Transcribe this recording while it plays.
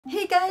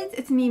guys,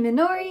 it's me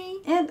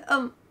Minori,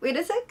 and wait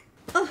a sec.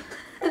 Oh,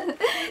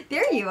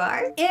 there you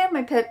are. And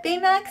my pet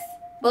Baymax.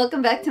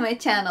 Welcome back to my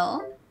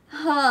channel.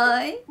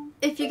 Hi.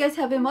 If you guys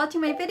have been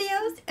watching my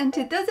videos, and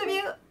to those of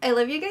you, I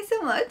love you guys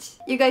so much.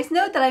 You guys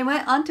know that I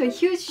went on to a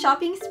huge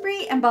shopping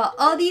spree and bought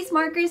all these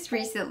markers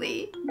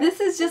recently. This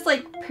is just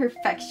like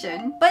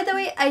perfection. By the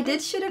way, I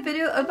did shoot a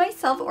video of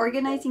myself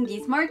organizing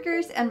these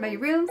markers and my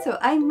room, so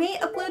I may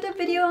upload a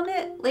video on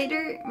it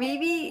later,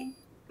 maybe.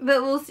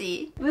 But we'll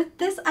see. With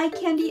this eye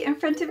candy in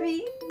front of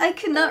me, I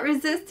could not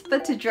resist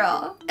but to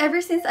draw.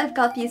 Ever since I've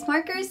got these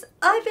markers,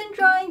 I've been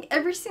drawing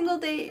every single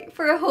day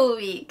for a whole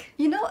week.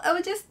 You know, I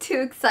was just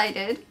too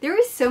excited. There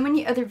were so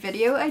many other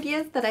video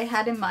ideas that I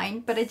had in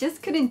mind, but I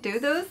just couldn't do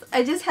those.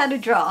 I just had to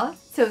draw.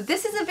 So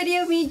this is a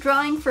video of me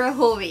drawing for a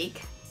whole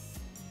week.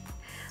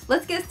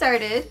 Let's get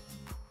started.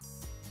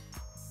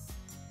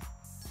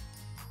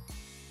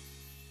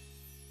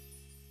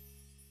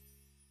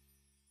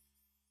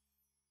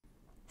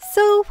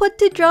 So what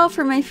to draw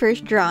for my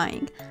first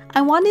drawing?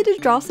 I wanted to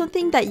draw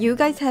something that you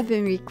guys have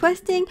been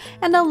requesting,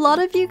 and a lot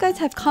of you guys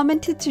have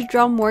commented to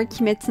draw more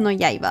Kimetsu no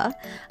Yaiba.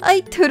 I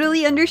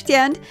totally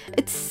understand,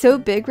 it's so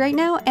big right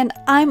now and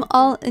I'm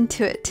all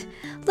into it.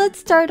 Let's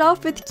start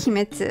off with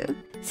Kimetsu.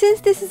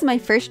 Since this is my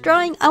first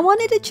drawing, I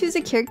wanted to choose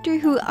a character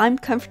who I'm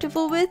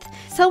comfortable with,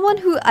 someone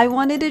who I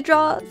wanted to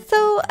draw,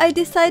 so I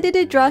decided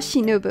to draw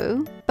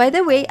Shinobu. By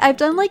the way, I've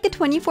done like a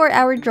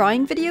 24-hour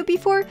drawing video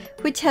before,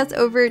 which has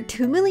over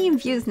 2 million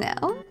views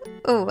now.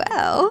 Oh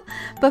wow.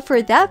 But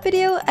for that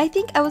video, I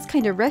think I was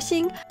kind of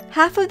rushing.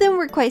 Half of them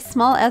were quite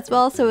small as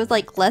well, so it was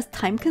like less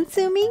time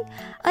consuming.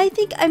 I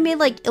think I made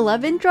like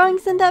 11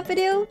 drawings in that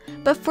video.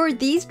 But for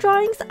these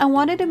drawings, I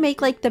wanted to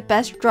make like the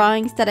best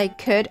drawings that I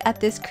could at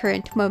this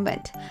current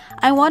moment.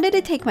 I wanted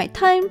to take my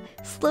time,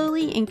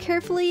 slowly and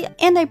carefully,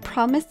 and I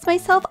promised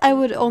myself I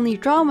would only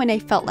draw when I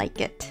felt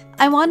like it.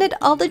 I wanted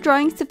all the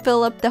drawings to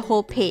fill up the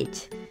whole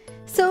page.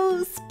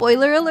 So,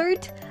 spoiler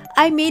alert,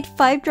 I made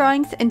 5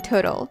 drawings in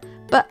total.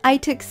 But I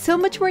took so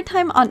much more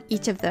time on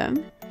each of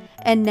them.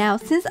 And now,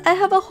 since I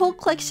have a whole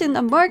collection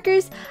of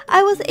markers,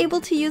 I was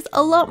able to use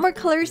a lot more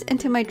colors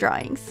into my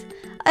drawings.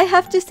 I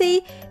have to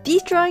say,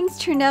 these drawings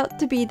turned out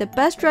to be the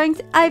best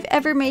drawings I've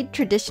ever made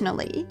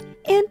traditionally.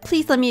 And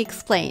please let me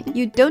explain,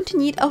 you don't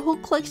need a whole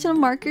collection of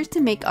markers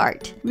to make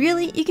art.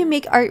 Really, you can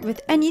make art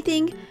with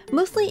anything.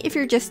 Mostly if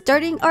you're just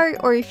starting art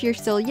or if you're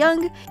still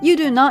young, you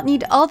do not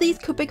need all these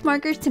copic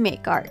markers to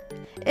make art.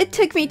 It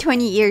took me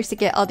 20 years to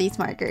get all these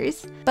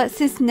markers. But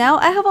since now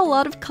I have a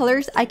lot of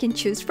colors I can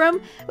choose from,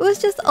 it was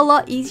just a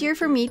lot easier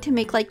for me to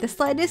make like the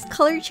slightest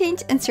color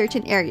change in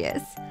certain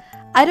areas.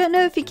 I don't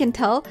know if you can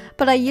tell,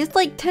 but I used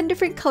like 10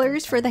 different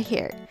colors for the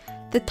hair.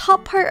 The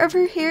top part of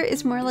her hair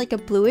is more like a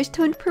bluish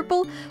toned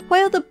purple,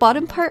 while the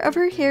bottom part of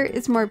her hair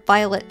is more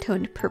violet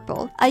toned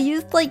purple. I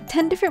used like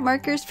 10 different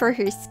markers for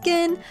her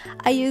skin.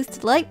 I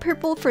used light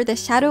purple for the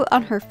shadow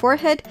on her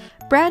forehead,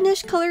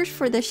 brownish colors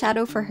for the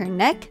shadow for her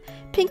neck,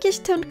 pinkish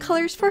toned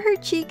colors for her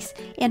cheeks,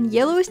 and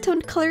yellowish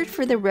toned colors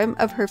for the rim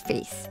of her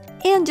face.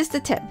 And just a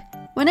tip,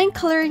 when I'm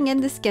coloring in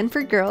the skin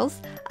for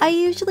girls, I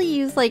usually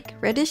use like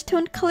reddish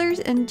toned colors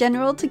in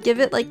general to give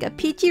it like a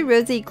peachy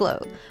rosy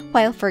glow,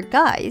 while for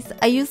guys,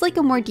 I use like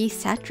a more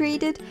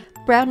desaturated,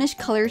 brownish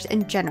colors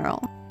in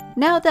general.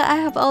 Now that I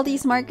have all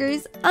these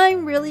markers,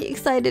 I'm really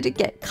excited to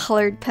get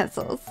colored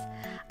pencils.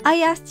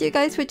 I asked you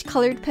guys which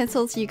colored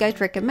pencils you guys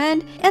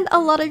recommend, and a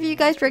lot of you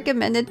guys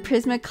recommended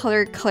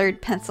Prismacolor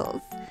colored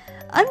pencils.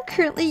 I'm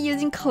currently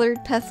using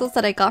colored pencils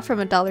that I got from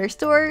a dollar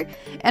store,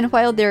 and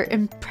while they're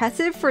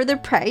impressive for the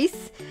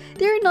price,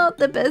 they're not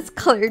the best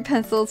colored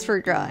pencils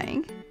for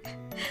drawing.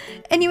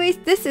 Anyways,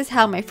 this is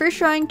how my first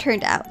drawing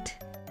turned out.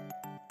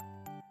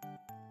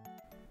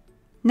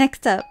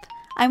 Next up,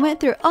 I went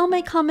through all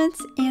my comments,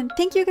 and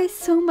thank you guys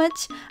so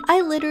much.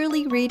 I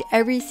literally read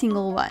every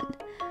single one.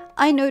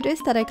 I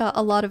noticed that I got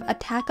a lot of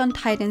Attack on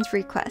Titan's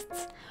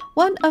requests.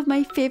 One of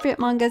my favorite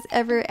mangas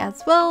ever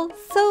as well,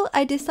 so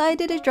I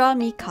decided to draw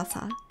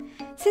Mikasa.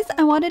 Since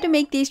I wanted to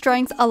make these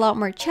drawings a lot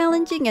more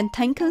challenging and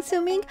time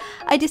consuming,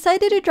 I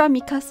decided to draw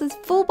Mikasa's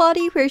full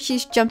body where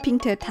she's jumping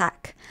to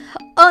attack.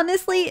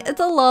 Honestly, it's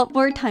a lot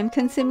more time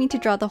consuming to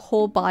draw the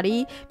whole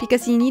body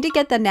because you need to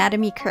get the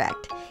anatomy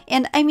correct.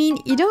 And I mean,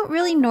 you don't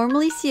really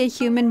normally see a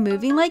human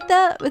moving like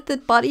that with the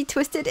body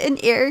twisted in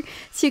air,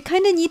 so you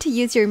kinda need to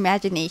use your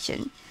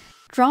imagination.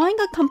 Drawing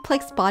a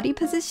complex body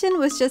position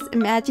with just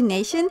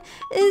imagination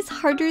is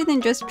harder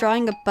than just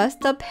drawing a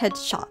bust-up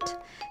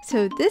headshot.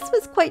 So this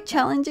was quite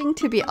challenging,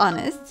 to be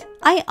honest.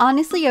 I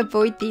honestly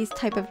avoid these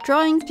type of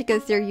drawings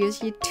because they're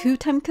usually too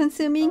time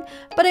consuming,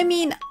 but I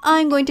mean,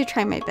 I'm going to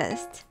try my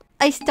best.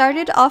 I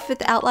started off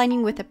with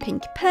outlining with a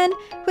pink pen,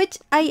 which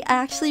I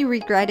actually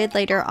regretted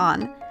later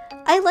on.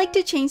 I like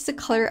to change the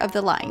color of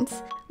the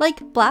lines.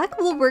 Like black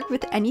will work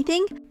with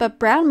anything, but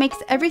brown makes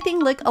everything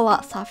look a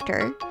lot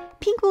softer.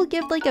 Pink will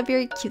give like a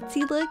very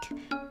cutesy look.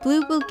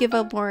 Blue will give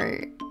a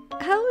more,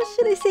 how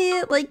should I say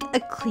it, like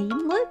a clean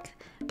look?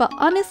 But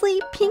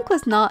honestly, pink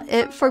was not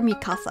it for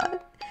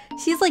Mikasa.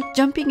 She's like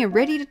jumping and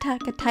ready to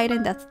attack a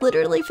titan that's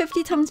literally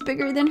 50 times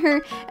bigger than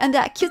her, and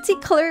that cutesy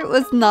color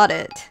was not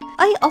it.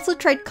 I also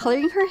tried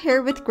coloring her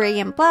hair with gray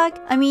and black.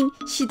 I mean,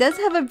 she does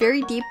have a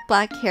very deep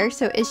black hair,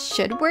 so it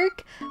should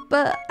work,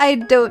 but I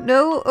don't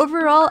know.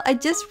 Overall, I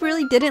just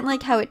really didn't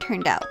like how it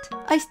turned out.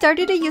 I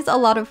started to use a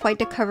lot of white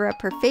to cover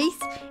up her face,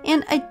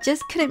 and I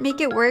just couldn't make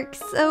it work,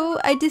 so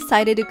I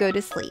decided to go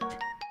to sleep.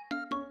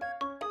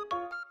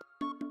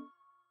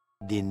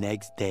 The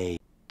next day.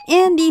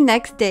 And the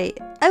next day,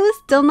 I was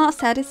still not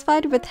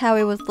satisfied with how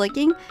it was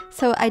looking,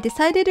 so I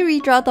decided to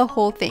redraw the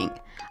whole thing.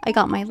 I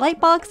got my light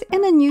box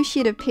and a new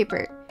sheet of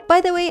paper.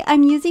 By the way,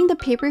 I'm using the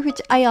paper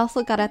which I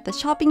also got at the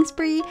shopping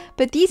spree,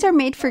 but these are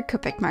made for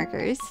copic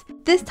markers.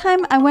 This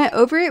time I went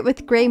over it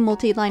with gray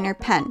multi-liner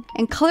pen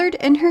and colored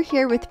in her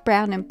hair with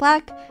brown and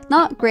black,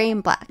 not gray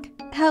and black.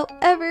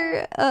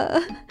 However,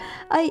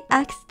 I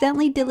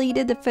accidentally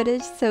deleted the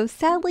footage, so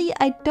sadly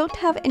I don't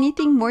have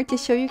anything more to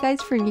show you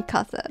guys for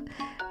Mikasa.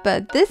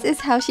 But this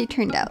is how she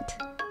turned out.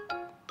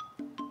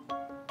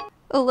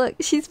 Oh look,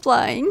 she's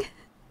flying.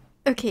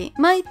 Okay,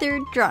 my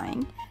third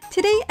drawing.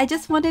 Today I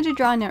just wanted to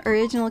draw an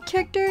original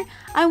character.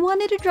 I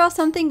wanted to draw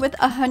something with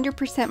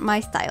 100%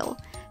 my style.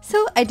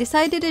 So I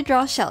decided to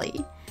draw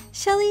Shelly.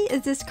 Shelly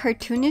is this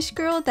cartoonish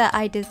girl that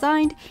I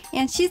designed,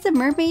 and she's a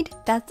mermaid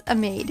that's a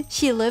maid.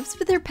 She lives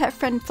with her pet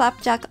friend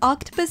Flapjack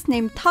Octopus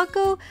named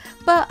Taco,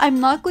 but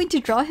I'm not going to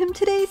draw him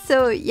today,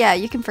 so yeah,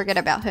 you can forget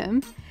about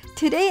him.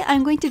 Today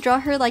I'm going to draw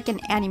her like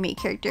an anime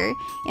character,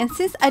 and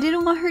since I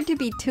didn't want her to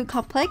be too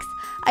complex,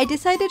 I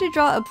decided to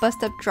draw a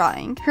bust-up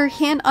drawing. Her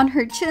hand on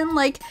her chin,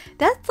 like,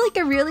 that's like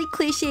a really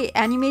cliche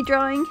anime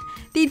drawing.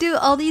 They do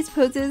all these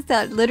poses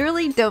that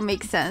literally don't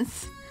make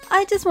sense.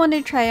 I just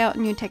wanted to try out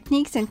new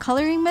techniques and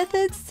coloring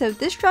methods, so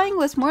this drawing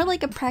was more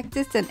like a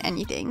practice than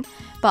anything.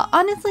 But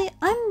honestly,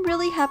 I'm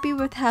really happy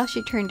with how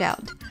she turned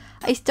out.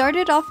 I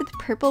started off with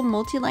purple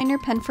multi-liner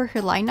pen for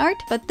her line art,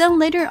 but then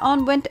later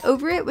on went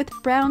over it with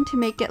brown to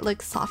make it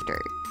look softer.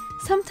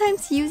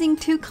 Sometimes using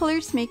two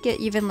colors make it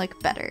even look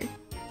better.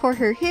 For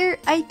her hair,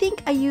 I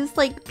think I used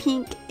like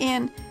pink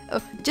and...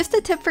 oh, just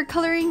a tip for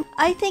coloring,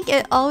 I think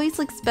it always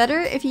looks better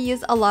if you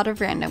use a lot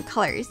of random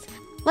colors.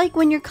 Like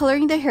when you're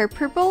coloring the hair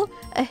purple,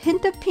 a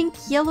hint of pink,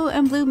 yellow,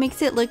 and blue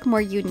makes it look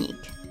more unique.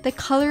 The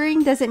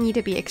coloring doesn't need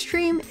to be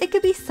extreme, it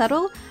could be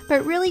subtle,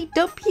 but really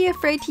don't be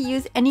afraid to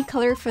use any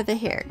color for the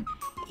hair.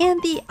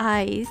 And the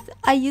eyes.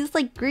 I used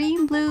like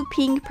green, blue,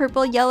 pink,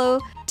 purple, yellow,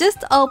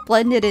 just all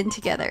blended in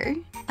together.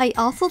 I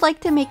also like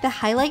to make the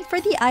highlight for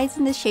the eyes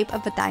in the shape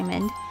of a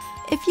diamond.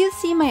 If you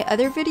see my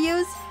other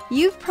videos,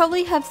 you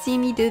probably have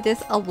seen me do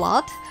this a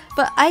lot,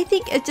 but I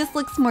think it just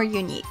looks more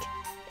unique.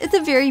 It's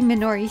a very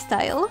Minori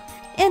style.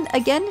 And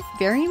again,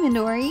 very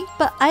Minori,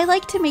 but I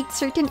like to make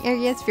certain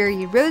areas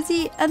very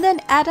rosy and then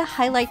add a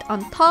highlight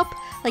on top,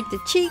 like the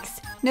cheeks,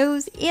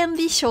 nose, and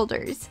the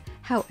shoulders.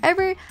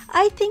 However,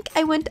 I think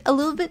I went a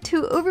little bit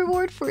too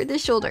overboard for the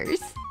shoulders.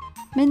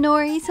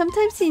 Minori,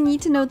 sometimes you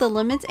need to know the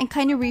limits and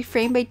kind of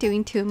refrain by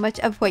doing too much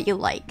of what you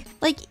like.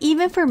 Like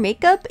even for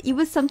makeup, you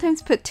would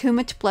sometimes put too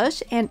much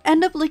blush and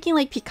end up looking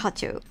like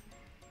Pikachu.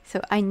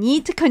 So I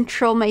need to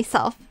control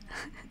myself.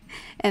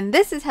 And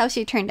this is how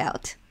she turned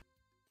out.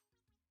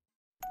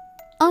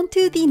 On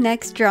to the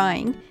next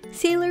drawing,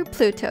 Sailor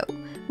Pluto.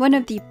 One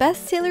of the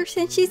best sailor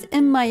senshis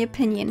in my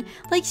opinion,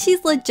 like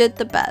she's legit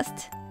the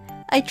best.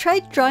 I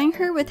tried drawing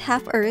her with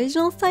half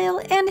original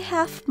style and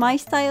half my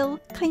style,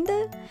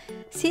 kinda.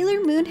 Sailor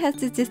Moon has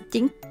this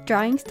distinct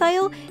drawing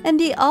style, and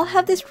they all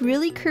have this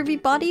really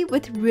curvy body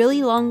with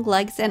really long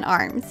legs and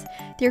arms.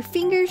 Their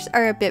fingers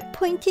are a bit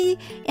pointy,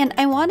 and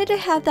I wanted to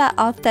have that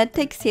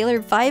authentic sailor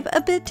vibe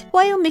a bit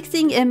while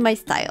mixing in my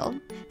style.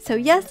 So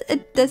yes,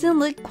 it doesn't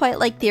look quite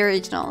like the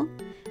original.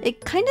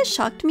 It kinda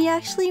shocked me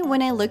actually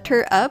when I looked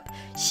her up.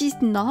 She's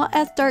not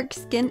as dark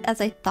skinned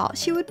as I thought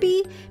she would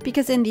be,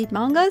 because in the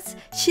mangas,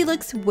 she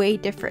looks way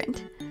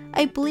different.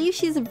 I believe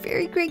she's a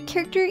very great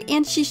character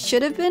and she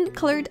should have been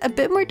colored a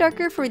bit more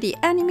darker for the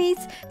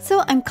animes,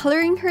 so I'm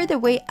coloring her the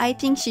way I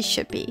think she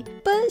should be.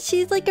 But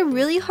she's like a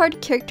really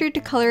hard character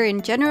to color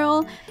in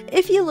general.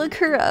 If you look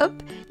her up,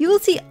 you will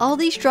see all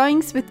these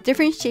drawings with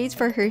different shades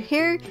for her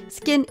hair,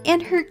 skin,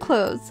 and her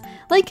clothes.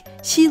 Like,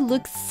 she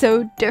looks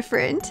so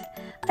different.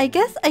 I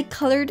guess I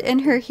colored in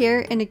her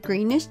hair in a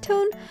greenish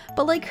tone,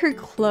 but like her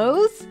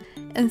clothes,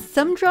 in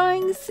some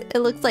drawings it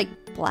looks like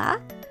black,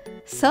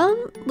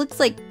 some looks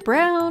like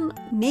brown,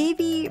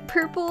 navy,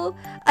 purple.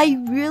 I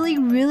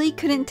really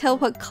couldn't tell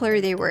what color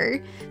they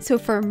were. So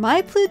for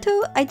my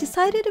Pluto, I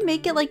decided to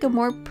make it like a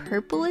more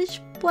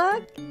purplish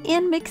black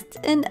and mixed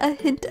in a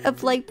hint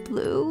of light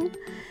blue.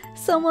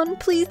 Someone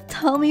please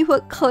tell me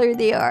what color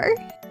they are.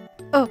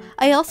 Oh,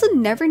 I also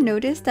never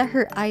noticed that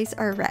her eyes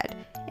are red.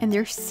 And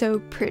they're so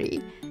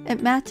pretty.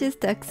 It matches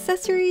the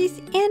accessories,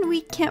 and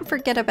we can't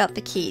forget about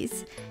the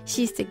keys.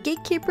 She's the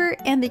gatekeeper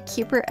and the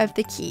keeper of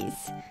the keys.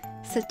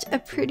 Such a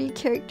pretty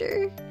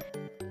character.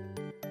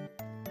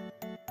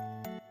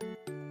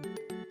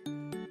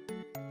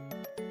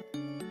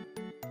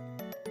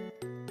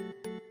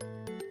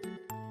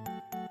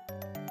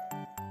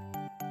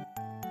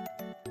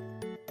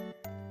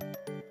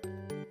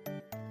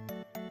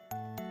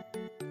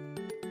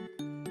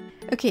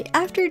 Okay,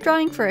 after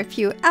drawing for a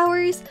few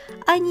hours,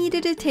 I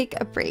needed to take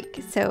a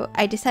break, so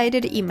I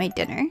decided to eat my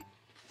dinner.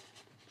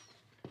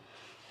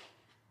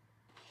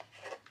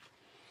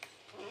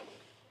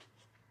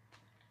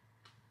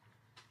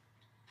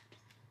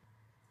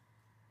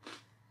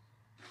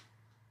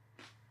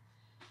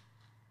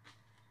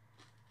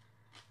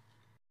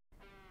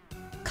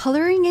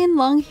 Coloring in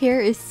long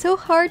hair is so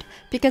hard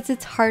because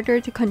it's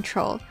harder to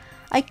control.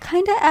 I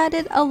kinda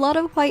added a lot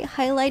of white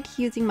highlight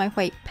using my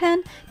white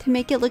pen to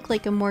make it look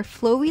like a more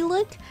flowy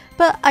look,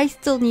 but I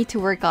still need to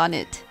work on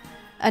it.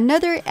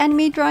 Another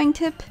anime drawing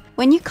tip: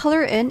 when you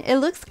color in, it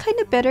looks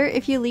kinda better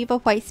if you leave a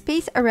white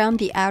space around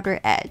the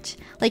outer edge.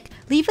 Like,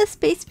 leave a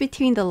space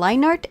between the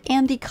line art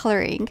and the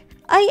coloring.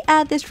 I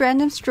add this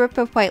random strip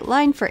of white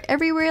line for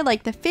everywhere,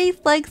 like the face,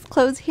 legs,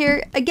 clothes,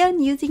 hair, again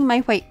using my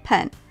white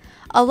pen.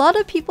 A lot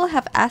of people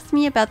have asked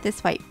me about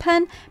this white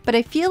pen, but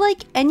I feel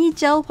like any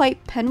gel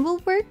white pen will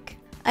work.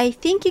 I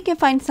think you can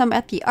find some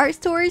at the art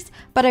stores,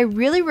 but I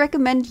really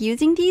recommend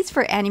using these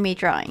for anime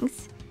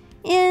drawings.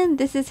 And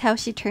this is how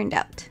she turned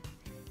out.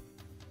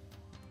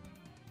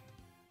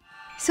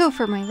 So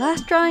for my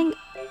last drawing,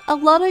 a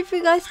lot of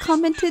you guys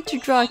commented to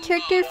draw a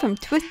character from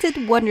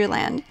Twisted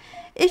Wonderland.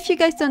 If you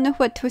guys don't know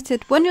what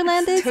Twisted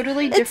Wonderland is,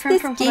 totally it's different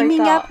this from what I gaming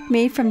thought. app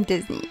made from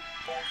Disney.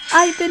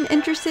 I've been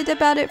interested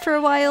about it for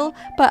a while,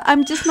 but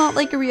I'm just not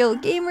like a real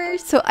gamer,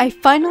 so I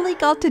finally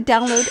got to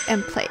download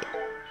and play.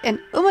 And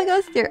oh my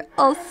gosh, they're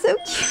all so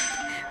cute,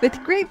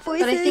 with great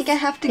voices. But I think I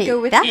have to Hey, go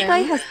with that him. guy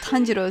has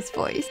Tanjiro's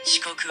voice.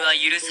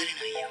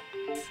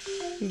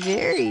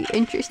 Very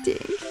interesting.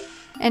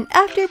 And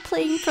after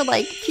playing for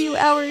like a few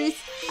hours,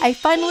 I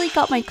finally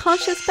got my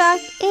conscience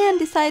back and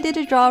decided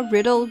to draw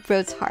Riddle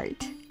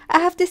Roseheart. I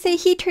have to say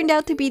he turned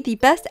out to be the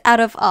best out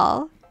of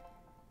all.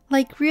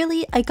 Like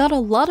really, I got a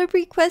lot of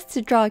requests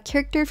to draw a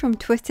character from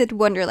Twisted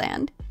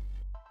Wonderland.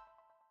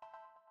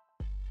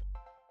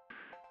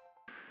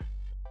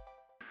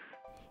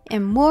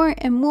 And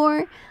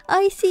more,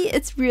 I see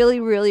it's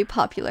really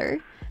popular.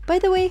 By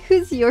the way,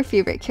 who's your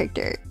favorite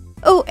character?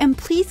 Oh, and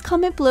please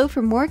comment below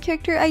for more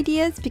character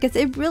ideas because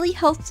it really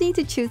helps me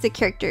to choose the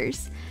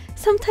characters.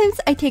 Sometimes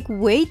I take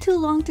way too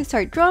long to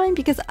start drawing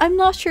because I'm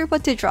not sure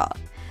what to draw.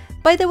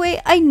 By the way,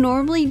 I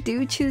normally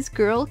do choose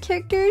girl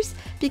characters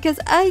because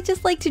I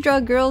just like to draw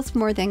girls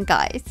more than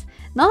guys.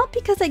 Not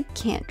because I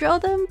can't draw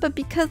them, but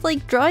because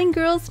like drawing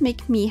girls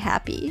make me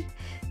happy.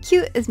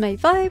 Cute is my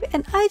vibe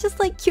and I just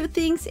like cute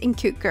things and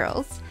cute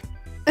girls.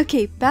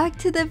 Okay, back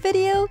to the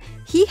video.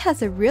 He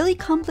has a really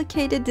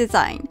complicated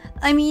design.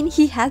 I mean,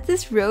 he has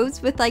this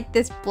rose with like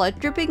this blood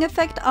dripping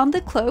effect on the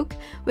cloak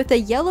with a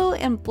yellow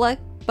and black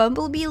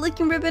bumblebee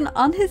looking ribbon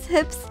on his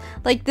hips.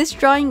 Like, this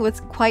drawing was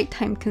quite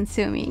time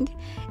consuming.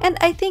 And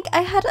I think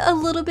I had a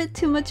little bit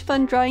too much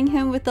fun drawing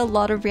him with a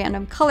lot of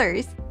random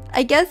colors.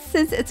 I guess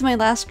since it's my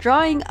last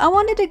drawing, I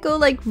wanted to go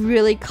like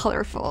really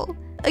colorful.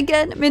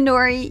 Again,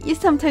 Minori, you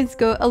sometimes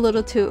go a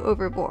little too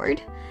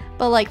overboard.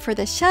 But like for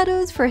the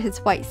shadows for his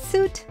white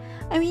suit,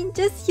 I mean,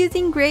 just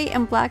using gray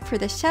and black for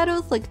the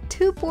shadows looked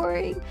too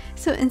boring.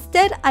 So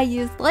instead I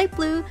used light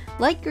blue,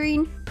 light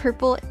green,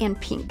 purple, and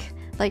pink.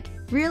 Like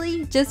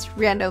really just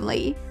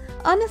randomly.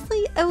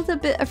 Honestly, I was a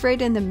bit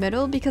afraid in the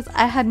middle because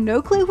I had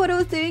no clue what I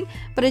was doing,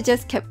 but I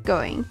just kept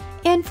going.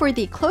 And for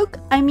the cloak,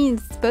 I mean,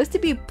 it's supposed to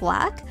be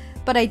black,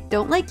 but I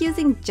don't like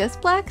using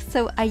just black,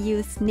 so I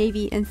used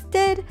navy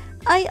instead.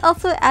 I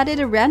also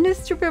added a random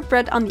strip of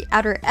red on the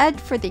outer edge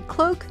for the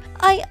cloak.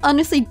 I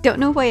honestly don't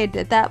know why I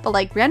did that, but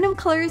like random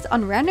colors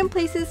on random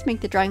places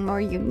make the drawing more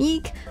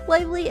unique,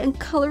 lively, and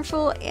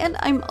colorful, and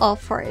I'm all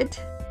for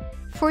it.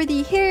 For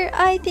the hair,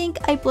 I think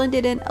I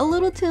blended in a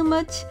little too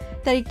much,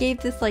 that it gave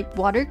this like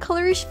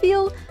watercolorish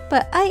feel,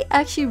 but I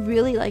actually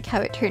really like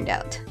how it turned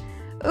out.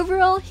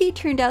 Overall, he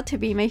turned out to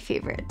be my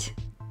favorite.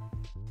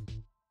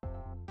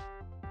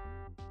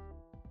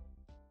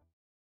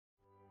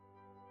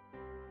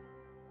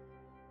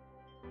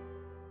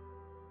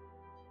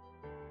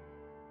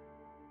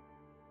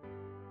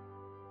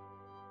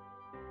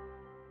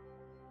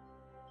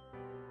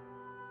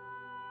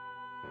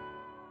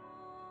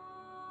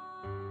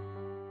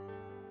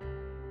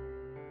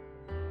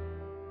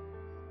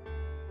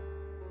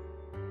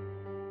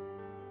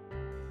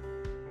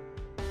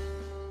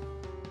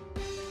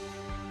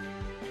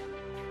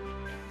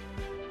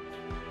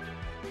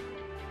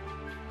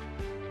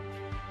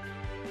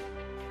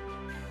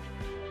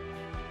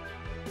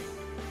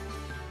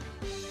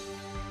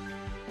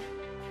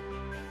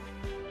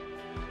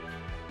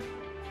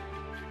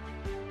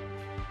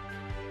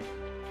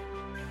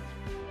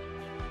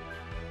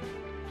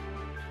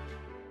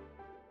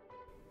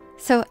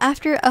 So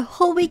after a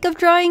whole week of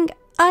drawing,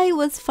 I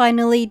was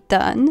finally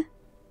done.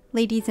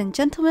 Ladies and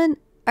gentlemen,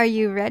 are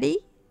you ready?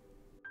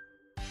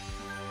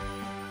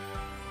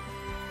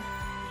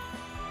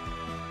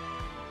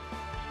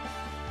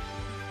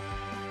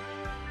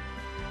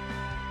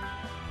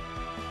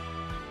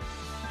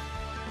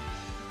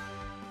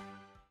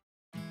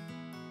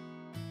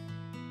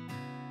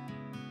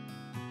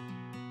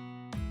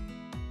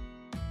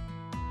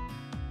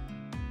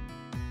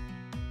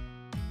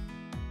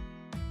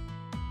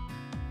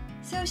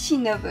 So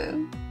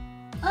Shinobu,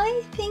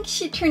 I think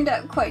she turned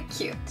out quite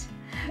cute.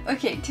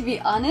 Okay, to be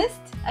honest,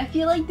 I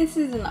feel like this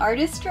is an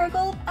artist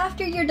struggle.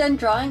 After you're done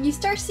drawing, you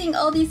start seeing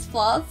all these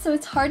flaws, so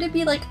it's hard to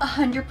be like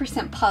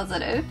 100%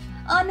 positive.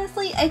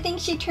 Honestly, I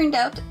think she turned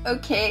out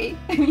okay.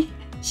 I mean,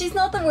 she's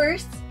not the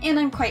worst, and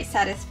I'm quite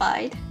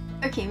satisfied.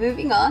 Okay,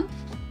 moving on.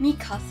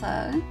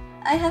 Mikasa.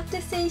 I have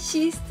to say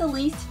she's the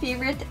least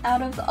favorite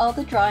out of all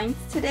the drawings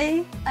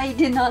today. I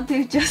did not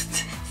do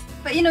justice.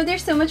 But you know,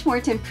 there's so much more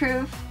to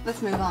improve.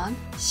 Let's move on.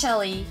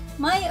 Shelly,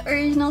 my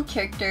original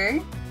character.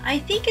 I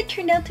think it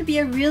turned out to be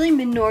a really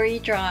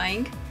Minori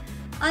drawing.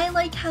 I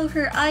like how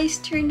her eyes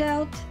turned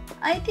out.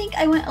 I think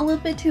I went a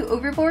little bit too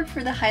overboard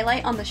for the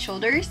highlight on the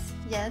shoulders.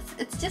 Yes,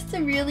 it's just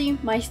a really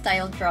my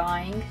style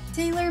drawing.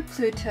 Sailor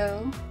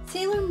Pluto.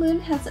 Sailor Moon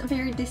has a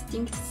very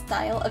distinct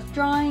style of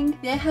drawing.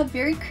 They have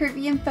very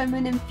curvy and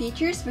feminine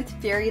features with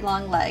very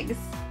long legs.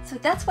 So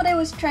that's what I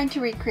was trying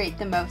to recreate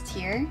the most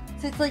here.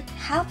 So it's like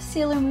half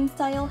Sailor Moon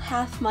style,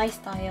 half my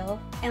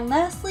style. And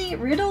lastly,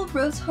 Riddle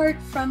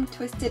Roseheart from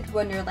Twisted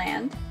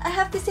Wonderland. I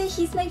have to say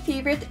he's my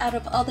favorite out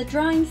of all the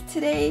drawings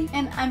today,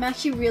 and I'm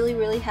actually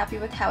really happy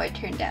with how it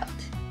turned out.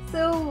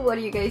 So what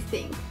do you guys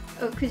think?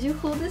 Oh, could you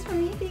hold this for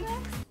me,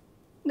 Max?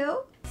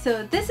 No?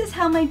 So this is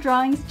how my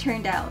drawings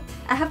turned out.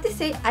 I have to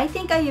say, I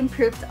think I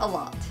improved a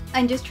lot.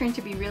 I'm just trying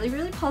to be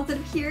really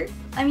positive here.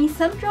 I mean,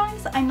 some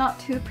drawings I'm not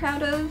too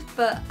proud of,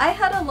 but I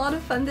had a lot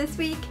of fun this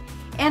week,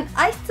 and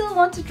I still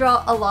want to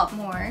draw a lot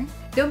more.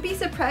 Don't be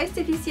surprised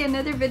if you see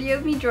another video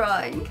of me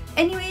drawing.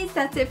 Anyways,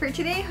 that's it for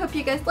today. Hope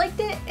you guys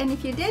liked it, and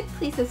if you did,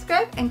 please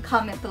subscribe and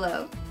comment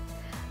below.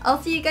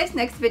 I'll see you guys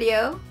next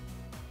video.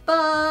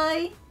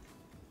 Bye!